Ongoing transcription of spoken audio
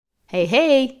Hey,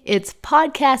 hey, it's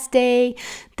podcast day.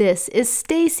 This is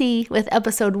Stacy with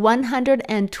episode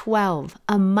 112,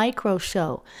 a micro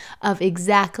show of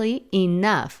exactly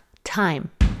enough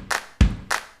time.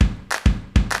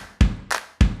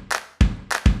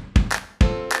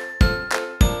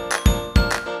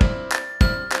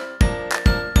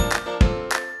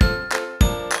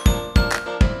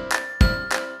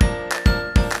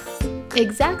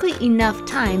 Exactly Enough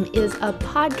Time is a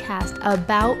podcast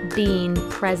about being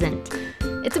present.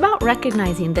 It's about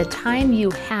recognizing the time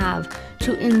you have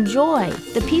to enjoy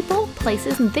the people,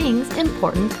 places, and things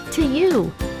important to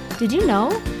you. Did you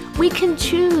know? We can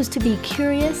choose to be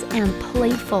curious and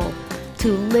playful,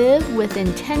 to live with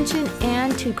intention,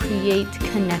 and to create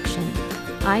connection.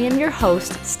 I am your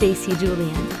host, Stacy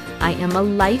Julian. I am a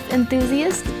life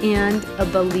enthusiast and a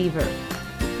believer.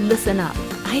 Listen up.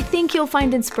 I think you'll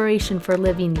find inspiration for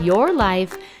living your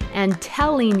life and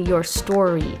telling your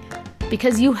story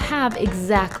because you have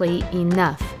exactly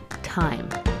enough time.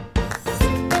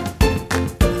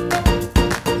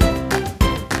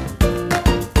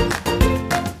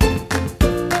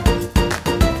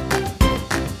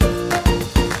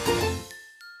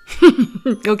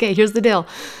 Okay, here's the deal.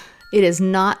 It is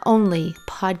not only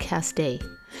podcast day.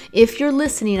 If you're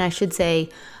listening, I should say,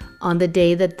 on the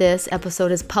day that this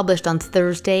episode is published on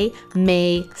Thursday,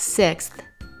 May 6th,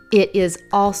 it is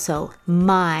also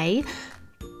my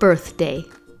birthday.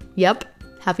 Yep,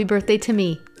 happy birthday to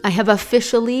me. I have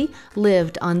officially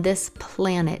lived on this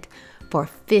planet for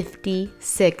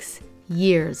 56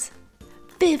 years.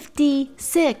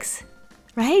 56,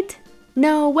 right?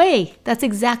 No way. That's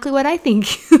exactly what I think.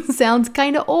 Sounds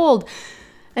kind of old.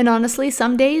 And honestly,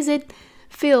 some days it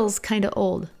feels kind of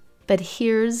old. But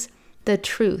here's the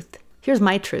truth. Here's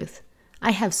my truth.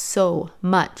 I have so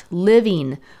much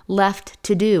living left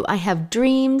to do. I have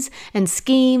dreams and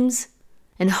schemes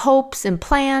and hopes and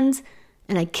plans,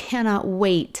 and I cannot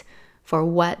wait for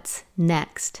what's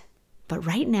next. But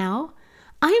right now,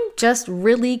 I'm just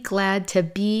really glad to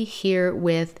be here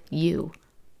with you.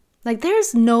 Like,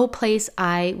 there's no place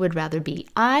I would rather be.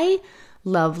 I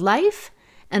love life,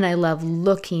 and I love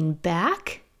looking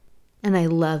back, and I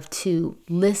love to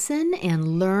listen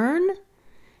and learn.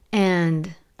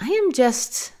 And I am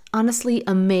just honestly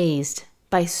amazed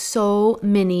by so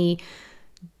many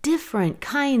different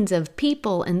kinds of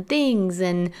people and things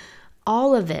and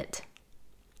all of it.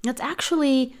 That's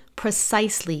actually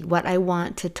precisely what I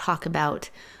want to talk about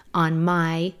on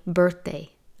my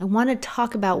birthday. I want to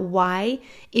talk about why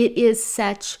it is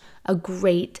such a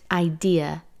great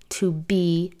idea to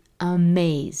be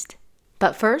amazed.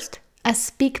 But first, a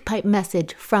SpeakPipe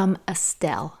message from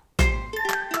Estelle. Hello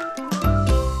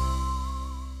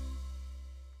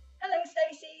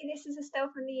Stacey, this is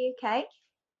Estelle from the UK.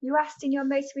 You asked in your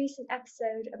most recent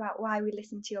episode about why we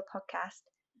listen to your podcast.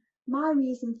 My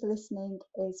reason for listening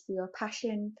is for your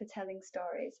passion for telling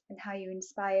stories and how you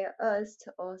inspire us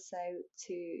to also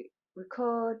to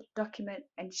record, document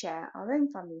and share our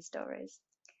own family stories.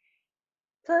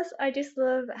 Plus, I just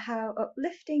love how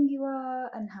uplifting you are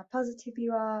and how positive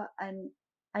you are, and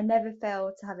I never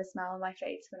fail to have a smile on my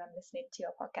face when I'm listening to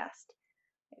your podcast.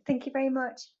 Thank you very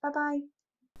much. Bye-bye.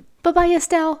 Bye-bye,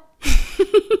 Estelle.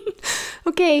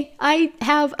 Okay, I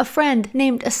have a friend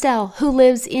named Estelle who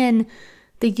lives in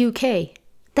the UK.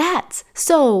 That's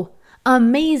so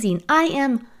amazing. I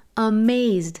am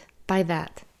amazed by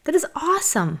that. That is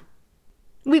awesome.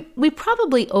 We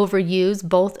probably overuse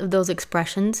both of those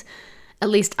expressions. At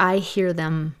least I hear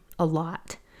them a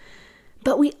lot.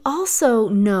 But we also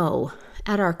know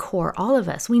at our core, all of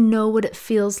us, we know what it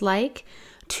feels like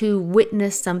to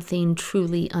witness something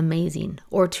truly amazing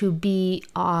or to be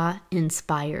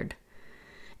awe-inspired.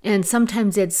 And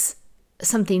sometimes it's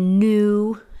something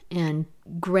new and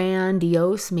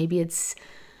grandiose. Maybe it's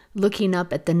looking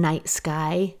up at the night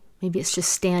sky. Maybe it's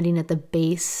just standing at the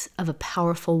base of a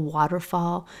powerful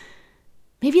waterfall.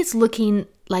 Maybe it's looking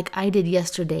like I did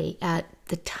yesterday at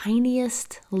the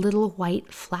tiniest little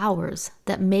white flowers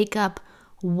that make up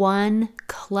one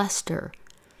cluster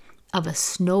of a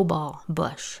snowball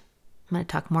bush. I'm going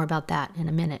to talk more about that in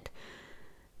a minute.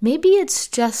 Maybe it's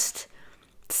just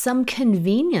some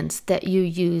convenience that you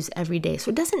use every day. So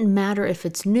it doesn't matter if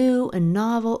it's new and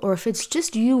novel or if it's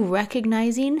just you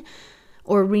recognizing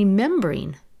or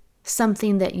remembering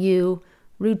something that you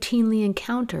routinely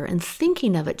encounter and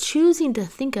thinking of it, choosing to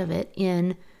think of it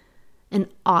in an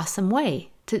awesome way,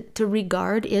 to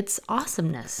regard its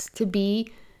awesomeness, to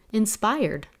be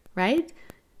inspired, right?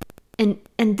 And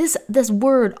this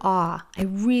word awe, I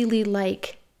really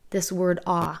like this word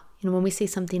awe. You know, when we say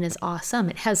something is awesome,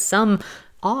 it has some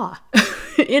awe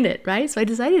in it, right? So I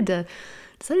decided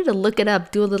to look it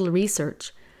up, do a little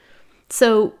research.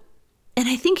 So, and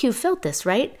I think you felt this,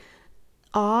 right?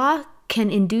 Awe can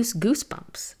induce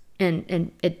goosebumps.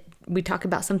 And we talk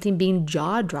about something being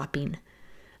jaw-dropping.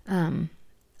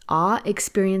 Awe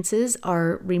experiences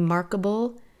are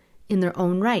remarkable in their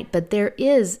own right, but there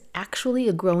is actually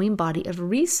a growing body of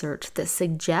research that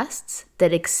suggests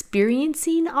that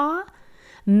experiencing awe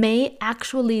may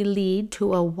actually lead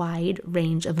to a wide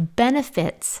range of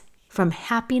benefits, from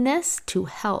happiness to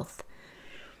health,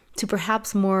 to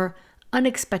perhaps more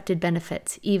unexpected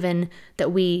benefits, even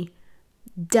that we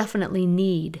definitely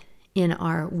need in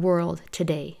our world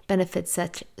today. Benefits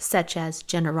such as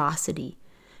generosity,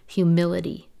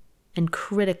 humility, and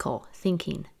critical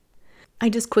thinking. I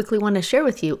just quickly want to share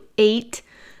with you 8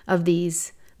 of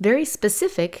these very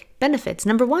specific benefits.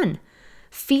 Number 1,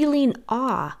 feeling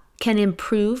awe can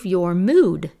improve your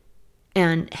mood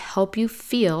and help you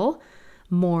feel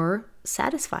more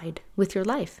satisfied with your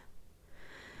life.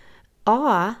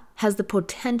 Awe has the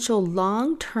potential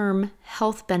long-term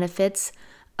health benefits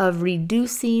of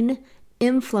reducing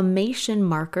inflammation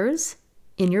markers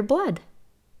in your blood.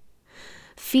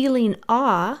 Feeling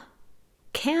awe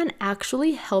can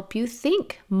actually help you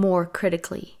think more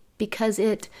critically because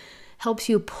it helps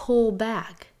you pull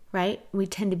back, right? We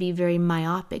tend to be very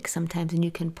myopic sometimes, and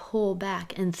you can pull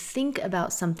back and think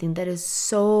about something that is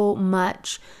so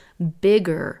much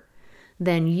bigger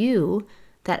than you,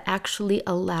 that actually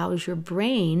allows your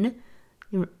brain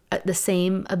the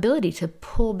same ability to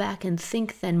pull back and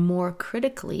think then more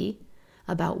critically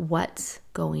about what's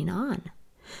going on.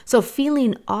 So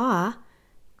feeling awe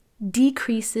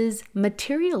decreases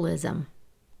materialism.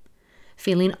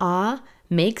 Feeling awe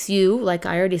makes you, like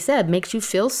I already said, makes you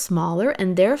feel smaller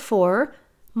and therefore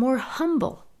more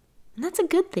humble. And that's a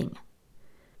good thing.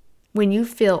 When you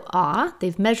feel awe,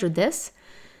 they've measured this,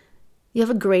 you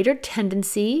have a greater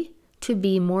tendency to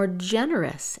be more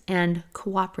generous and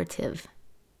cooperative.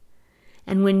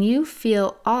 And when you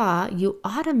feel awe, you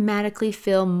automatically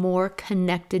feel more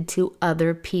connected to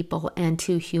other people and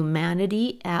to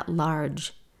humanity at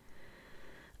large.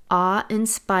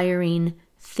 Awe-inspiring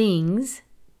things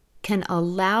can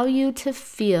allow you to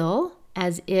feel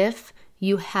as if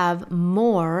you have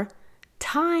more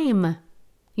time.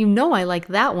 You know I like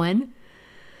that one.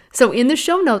 So in the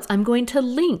show notes, I'm going to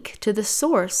link to the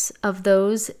source of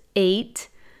those 8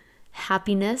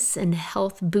 happiness and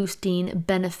health boosting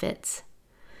benefits.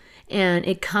 And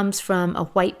it comes from a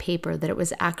white paper that it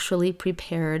was actually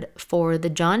prepared for the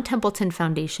John Templeton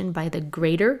Foundation by the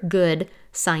Greater Good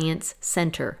Science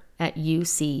Center at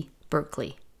UC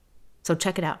Berkeley. So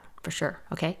check it out for sure,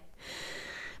 okay?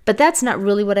 But that's not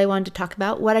really what I wanted to talk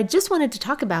about. What I just wanted to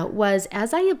talk about was,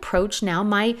 as I approach now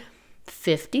my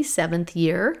 57th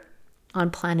year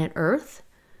on planet Earth,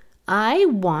 I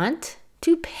want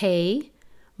to pay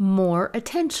more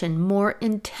attention, more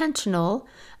intentional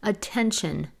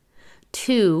attention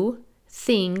to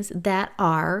things that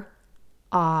are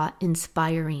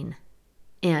awe-inspiring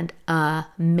and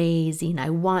amazing. I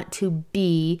want to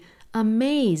be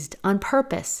amazed on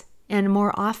purpose and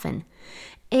more often.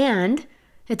 And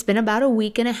it's been about a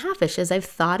week and a half-ish as I've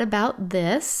thought about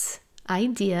this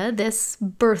idea, this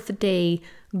birthday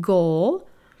goal.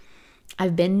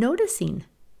 I've been noticing,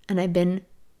 and I've been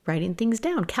writing things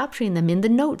down, capturing them in the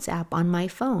Notes app on my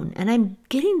phone. And I'm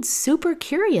getting super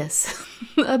curious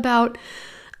about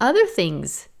other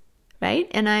things, right?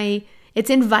 And it's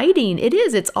inviting,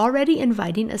 it's already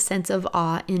inviting a sense of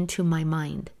awe into my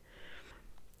mind.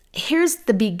 Here's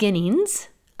the beginnings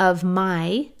of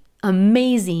my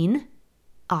amazing,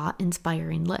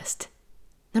 awe-inspiring list.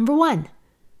 Number 1,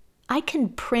 I can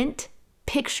print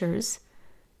pictures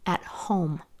at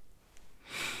home.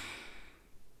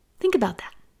 Think about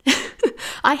that.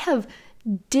 I have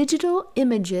digital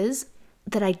images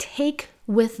that I take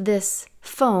with this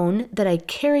phone that I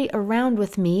carry around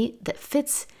with me that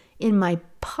fits in my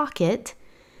pocket.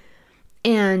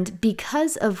 And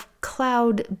because of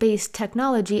cloud-based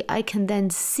technology, I can then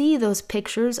see those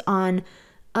pictures on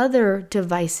other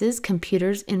devices,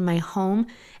 computers in my home.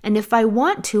 And if I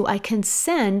want to, I can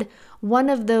send one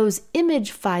of those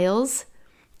image files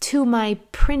to my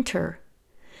printer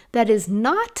that is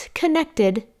not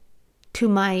connected to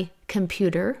my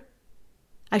computer.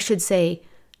 I should say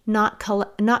not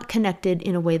connected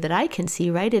in a way that I can see,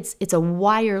 right? It's a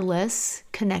wireless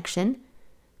connection.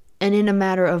 And in a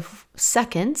matter of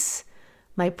seconds,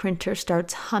 my printer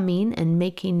starts humming and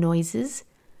making noises,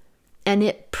 and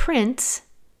it prints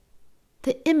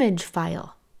the image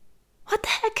file. What the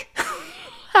heck?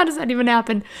 How does that even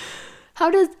happen?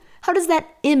 How does that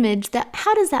image,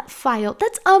 how does that file?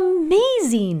 That's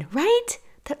amazing, right?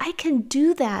 That I can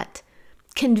do that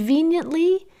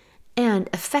conveniently and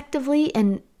effectively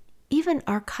and even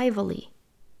archivally.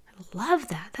 I love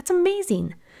that. That's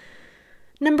amazing.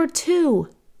 Number 2,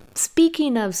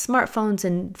 speaking of smartphones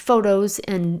and photos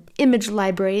and image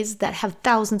libraries that have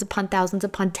thousands upon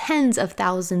tens of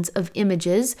thousands of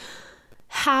images,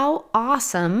 how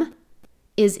awesome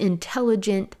is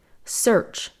intelligent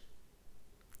search?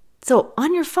 So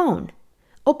on your phone,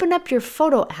 open up your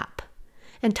photo app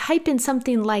and type in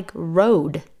something like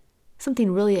road,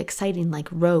 something really exciting like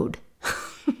road,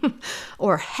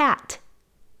 or hat,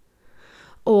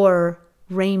 or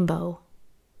rainbow,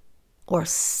 or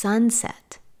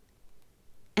sunset.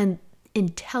 And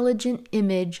intelligent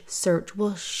image search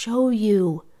will show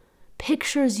you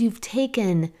pictures you've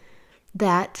taken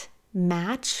that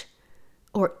match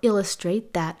or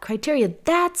illustrate that criteria.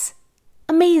 That's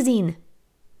amazing.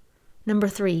 Number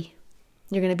 3,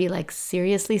 you're going to be like,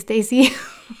 seriously, Stacy?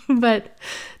 But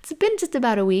it's been just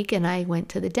about a week and I went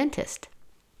to the dentist.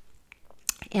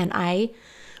 And I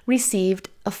received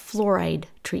a fluoride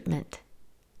treatment.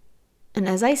 And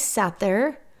as I sat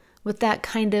there with that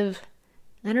kind of,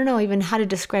 I don't know even how to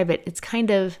describe it. It's kind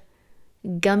of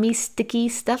gummy, sticky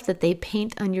stuff that they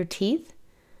paint on your teeth.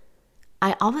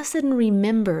 I all of a sudden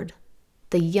remembered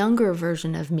the younger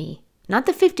version of me, not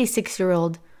the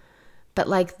 56-year-old, but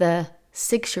like the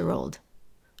 6-year-old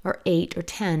or 8 or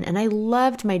 10. And I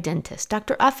loved my dentist,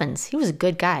 Dr. Uffins. He was a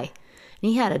good guy. And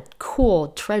he had a cool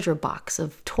treasure box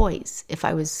of toys if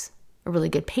I was a really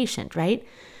good patient, right?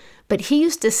 But he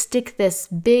used to stick this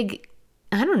big,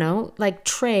 I don't know, like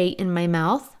tray in my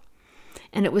mouth.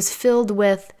 And it was filled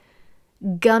with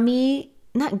gooey,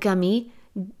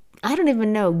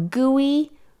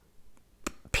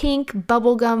 pink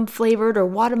bubblegum flavored or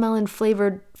watermelon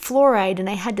flavored fluoride. And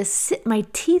I had to sit my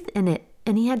teeth in it.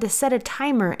 And he had to set a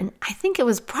timer. And I think it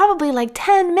was probably like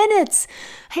 10 minutes.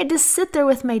 I had to sit there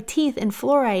with my teeth in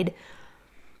fluoride.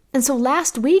 And so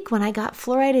last week when I got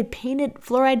fluoride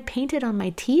painted on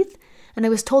my teeth, and I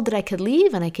was told that I could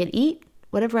leave and I could eat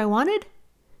whatever I wanted,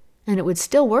 and it would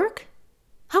still work,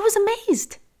 I was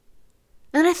amazed.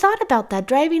 And I thought about that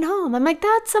driving home. I'm like,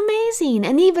 that's amazing.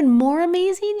 And even more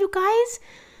amazing, you guys,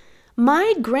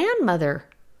 my grandmother,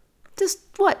 just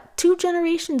 2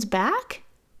 generations back,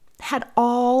 had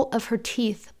all of her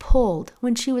teeth pulled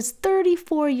when she was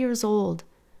 34 years old.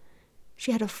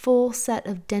 She had a full set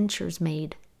of dentures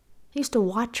made. I used to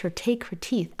watch her take her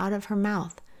teeth out of her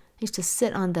mouth. I used to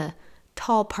sit on the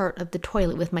tall part of the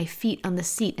toilet with my feet on the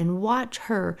seat and watch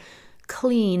her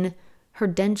clean her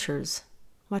dentures.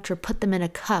 Watch her put them in a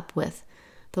cup with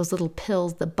those little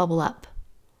pills that bubble up.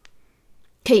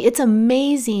 Okay, it's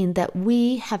amazing that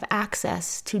we have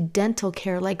access to dental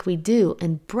care like we do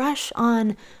and brush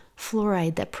on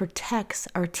fluoride that protects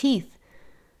our teeth.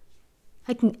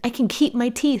 I can keep my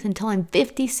teeth until I'm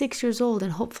 56 years old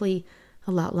and hopefully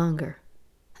a lot longer.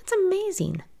 That's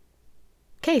amazing.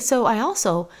 Okay, so I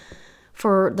also,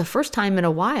 for the first time in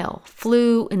a while,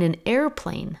 flew in an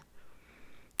airplane.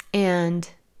 And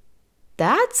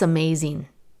that's amazing,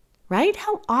 right?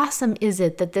 How awesome is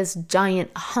it that this giant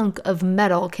hunk of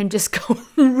metal can just go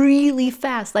really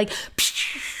fast, like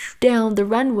down the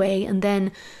runway and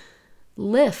then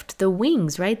lift the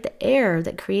wings, right? The air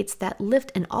that creates that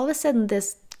lift. And all of a sudden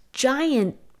this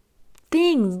giant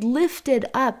thing lifted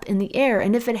up in the air.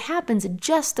 And if it happens at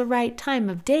just the right time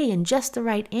of day and just the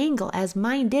right angle, as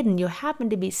mine did, and you happen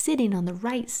to be sitting on the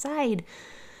right side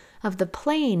of the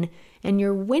plane and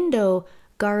your window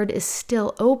guard is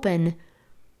still open,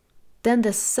 then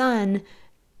the sun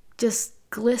just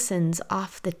glistens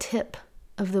off the tip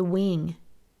of the wing.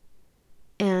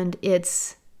 And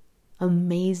it's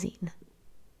amazing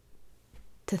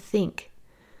to think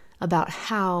about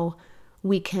how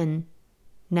we can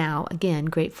now, again,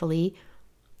 gratefully,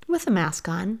 with a mask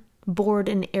on, board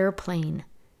an airplane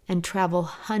and travel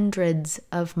hundreds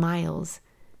of miles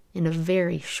in a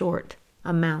very short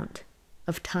amount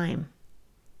of time.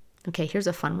 Okay, here's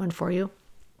a fun one for you.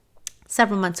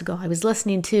 Several months ago, I was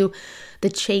listening to the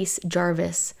Chase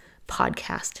Jarvis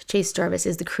podcast. Chase Jarvis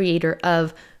is the creator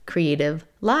of Creative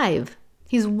Live.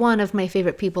 He's one of my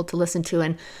favorite people to listen to.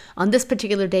 And on this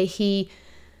particular day, he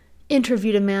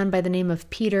interviewed a man by the name of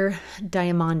Peter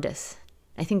Diamandis.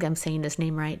 I think I'm saying his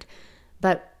name right.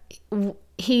 But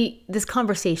this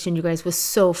conversation, you guys, was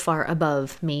so far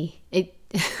above me.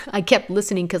 I kept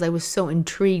listening because I was so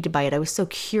intrigued by it. I was so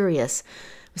curious.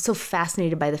 I was so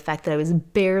fascinated by the fact that I was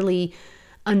barely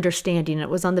understanding. It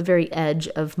was on the very edge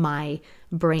of my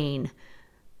brain.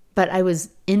 But I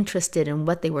was interested in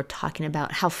what they were talking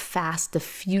about, how fast the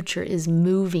future is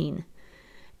moving.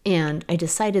 And I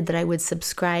decided that I would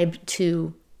subscribe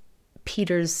to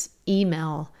Peter's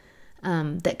email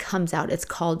that comes out. It's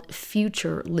called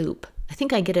Future Loop. I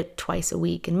think I get it twice a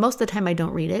week, and most of the time I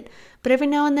don't read it, but every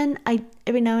now and then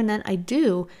I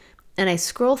do, and I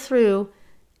scroll through,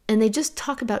 and they just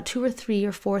talk about 2 or 3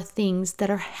 or 4 things that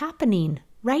are happening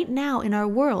right now in our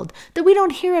world that we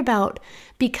don't hear about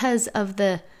because of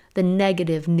the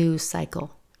negative news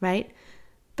cycle, right?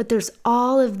 But there's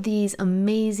all of these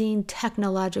amazing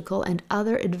technological and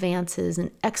other advances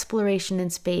and exploration in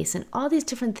space and all these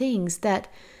different things that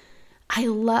I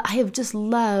have just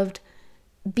loved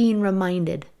being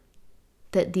reminded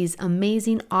that these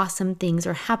amazing, awesome things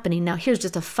are happening. Now, here's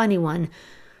just a funny one,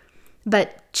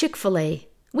 but Chick-fil-A,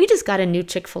 we just got a new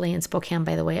Chick-fil-A in Spokane,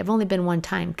 by the way. I've only been one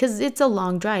time because it's a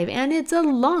long drive and it's a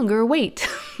longer wait,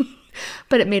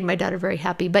 but it made my daughter very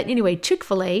happy. But anyway,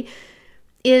 Chick-fil-A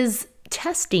is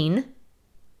testing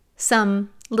some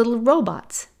little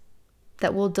robots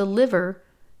that will deliver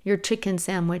your chicken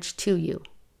sandwich to you.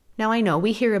 Now, I know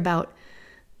we hear about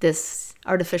this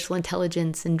artificial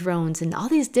intelligence and drones and all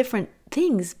these different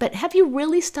things, but have you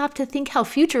really stopped to think how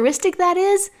futuristic that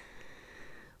is?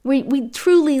 We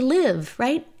truly live,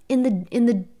 right? In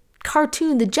the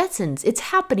cartoon, The Jetsons.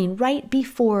 It's happening right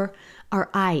before our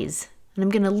eyes. And I'm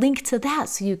going to link to that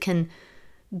so you can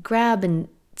grab and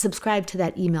subscribe to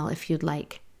that email if you'd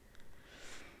like.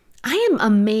 I am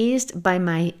amazed by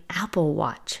my Apple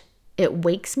Watch. It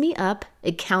wakes me up,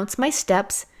 it counts my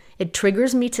steps, it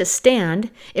triggers me to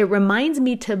stand, it reminds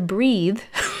me to breathe,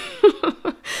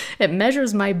 it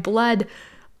measures my blood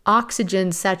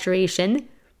oxygen saturation,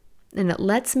 and it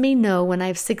lets me know when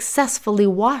I've successfully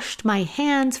washed my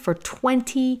hands for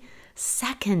 20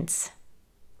 seconds.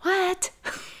 What?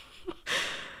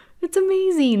 It's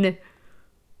amazing.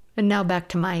 And now back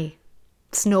to my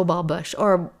snowball bush,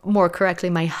 or more correctly,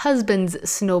 my husband's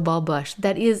snowball bush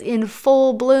that is in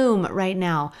full bloom right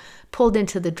now. Pulled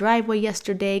into the driveway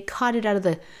yesterday, caught it out of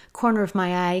the corner of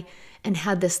my eye, and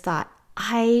had this thought,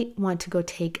 I want to go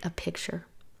take a picture.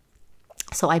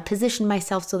 So I positioned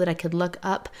myself so that I could look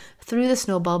up through the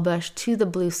snowball bush to the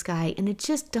blue sky, and it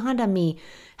just dawned on me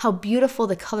how beautiful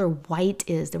the color white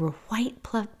is. There were white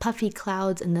puffy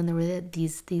clouds, and then there were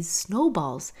these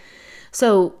snowballs.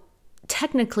 So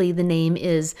technically the name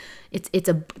is,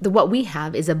 what we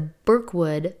have is a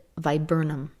Birkwood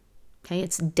viburnum. Okay,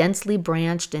 it's densely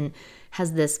branched and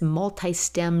has this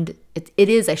multi-stemmed, it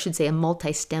is, I should say, a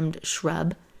multi-stemmed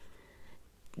shrub.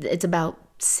 It's about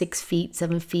 6 feet,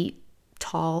 7 feet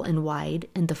tall and wide,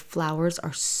 and the flowers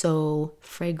are so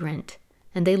fragrant,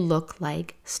 and they look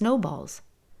like snowballs.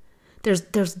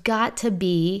 There's got to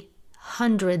be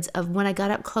hundreds of, when I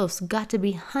got up close, got to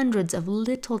be hundreds of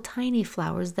little tiny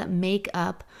flowers that make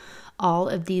up all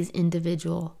of these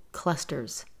individual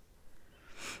clusters.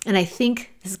 And I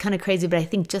think, this is kind of crazy, but I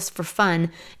think just for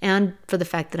fun and for the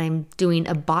fact that I'm doing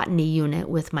a botany unit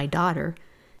with my daughter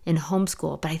in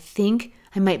homeschool, but I think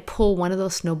I might pull one of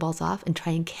those snowballs off and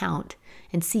try and count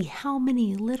and see how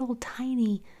many little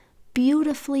tiny,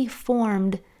 beautifully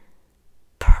formed,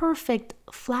 perfect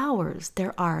flowers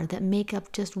there are that make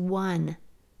up just one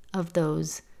of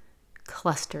those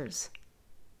clusters.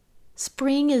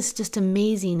 Spring is just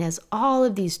amazing as all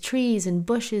of these trees and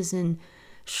bushes and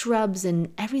shrubs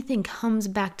and everything comes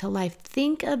back to life.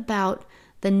 Think about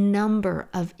the number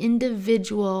of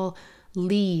individual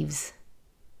leaves.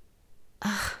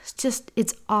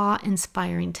 It's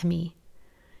awe-inspiring to me.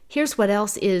 Here's what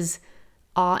else is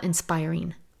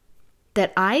awe-inspiring.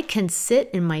 That I can sit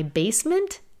in my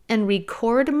basement and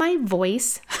record my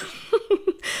voice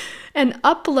and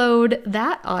upload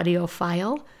that audio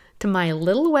file to my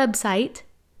little website,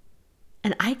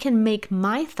 and I can make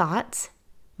my thoughts,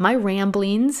 my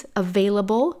ramblings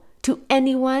available to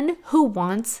anyone who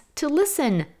wants to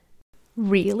listen.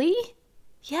 Really?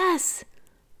 Yes,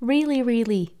 really,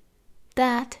 really.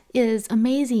 That is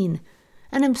amazing.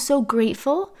 And I'm so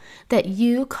grateful that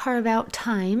you carve out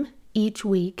time each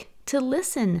week to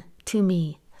listen to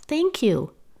me. Thank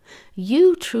you.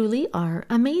 You truly are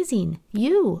amazing.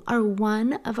 You are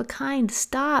one of a kind.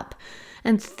 Stop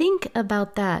and think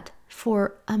about that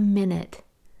for a minute.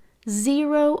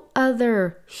 0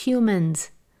 other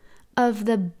humans of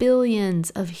the billions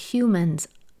of humans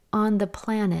on the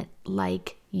planet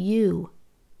like you.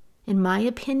 In my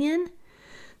opinion,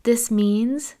 this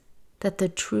means that the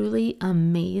truly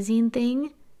amazing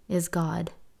thing is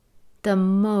God. The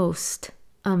most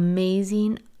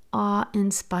amazing,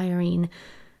 awe-inspiring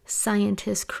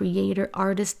scientist, creator,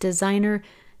 artist, designer,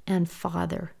 and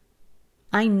father.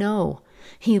 I know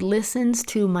he listens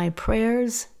to my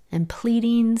prayers and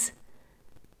pleadings,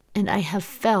 and I have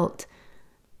felt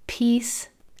peace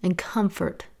and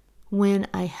comfort when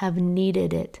I have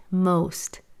needed it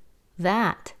most.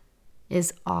 That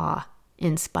is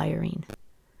awe-inspiring.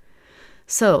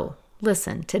 So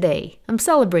listen, today I'm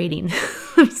celebrating.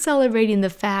 I'm celebrating the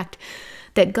fact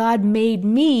that God made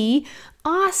me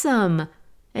awesome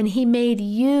and He made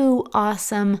you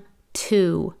awesome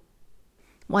too.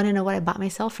 Want to know what I bought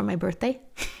myself for my birthday?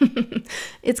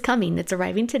 It's coming. It's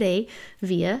arriving today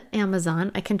via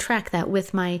Amazon. I can track that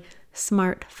with my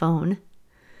smartphone.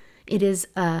 It is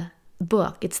a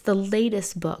book. It's the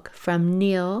latest book from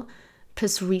Neil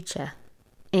Pasricha.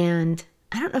 And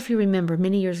I don't know if you remember,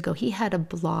 many years ago, he had a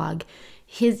blog.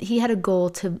 He had a goal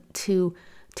to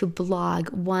blog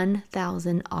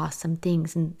 1,000 awesome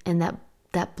things. And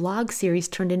that blog series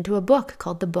turned into a book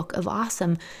called The Book of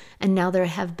Awesome. And now there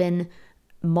have been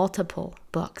multiple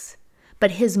books.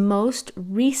 But his most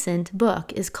recent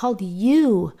book is called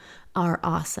You Are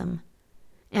Awesome.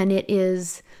 And it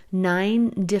is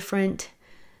 9 different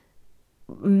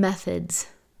methods,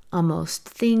 almost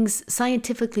things,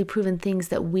 scientifically proven things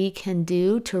that we can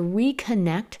do to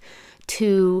reconnect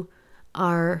to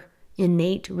our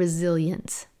innate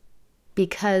resilience,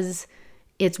 because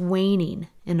it's waning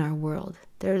in our world.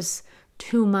 There's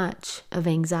too much of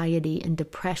anxiety and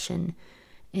depression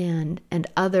and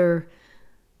other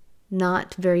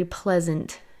not very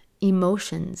pleasant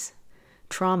emotions,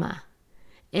 trauma.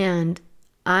 And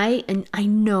I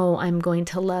know I'm going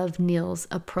to love Neil's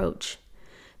approach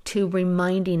to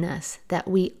reminding us that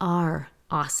we are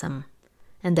awesome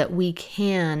and that we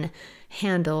can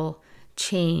handle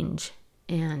change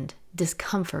and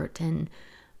discomfort and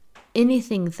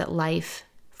anything that life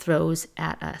throws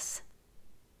at us.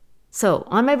 So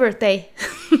on my birthday,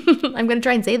 I'm going to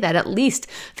try and say that at least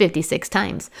 56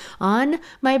 times. On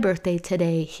my birthday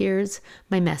today, here's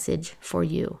my message for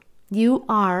you. You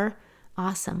are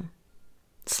awesome.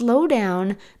 Slow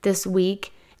down this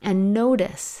week and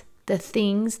notice the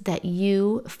things that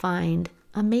you find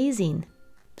amazing.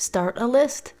 Start a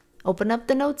list. Open up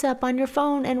the notes app on your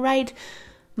phone and write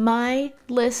my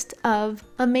list of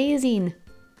amazing.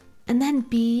 And then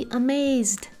be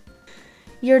amazed.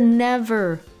 You're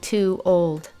never too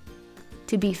old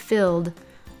to be filled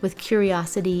with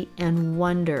curiosity and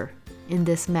wonder in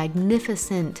this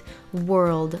magnificent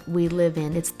world we live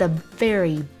in. It's the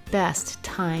very best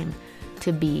time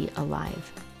to be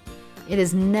alive. It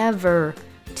is never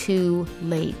too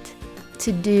late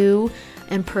to do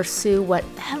and pursue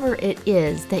whatever it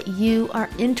is that you are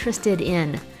interested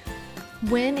in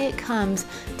when it comes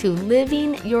to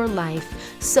living your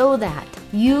life so that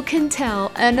you can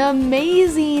tell an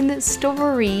amazing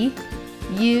story.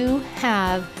 You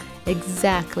have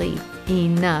exactly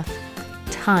enough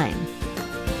time.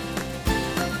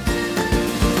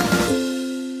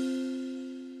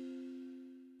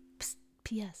 Psst,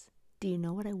 P.S. Do you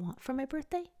know what I want for my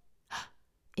birthday?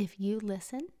 If you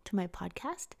listen to my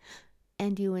podcast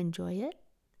and you enjoy it,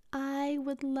 I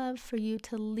would love for you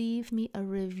to leave me a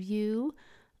review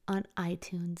on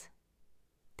iTunes.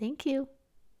 Thank you.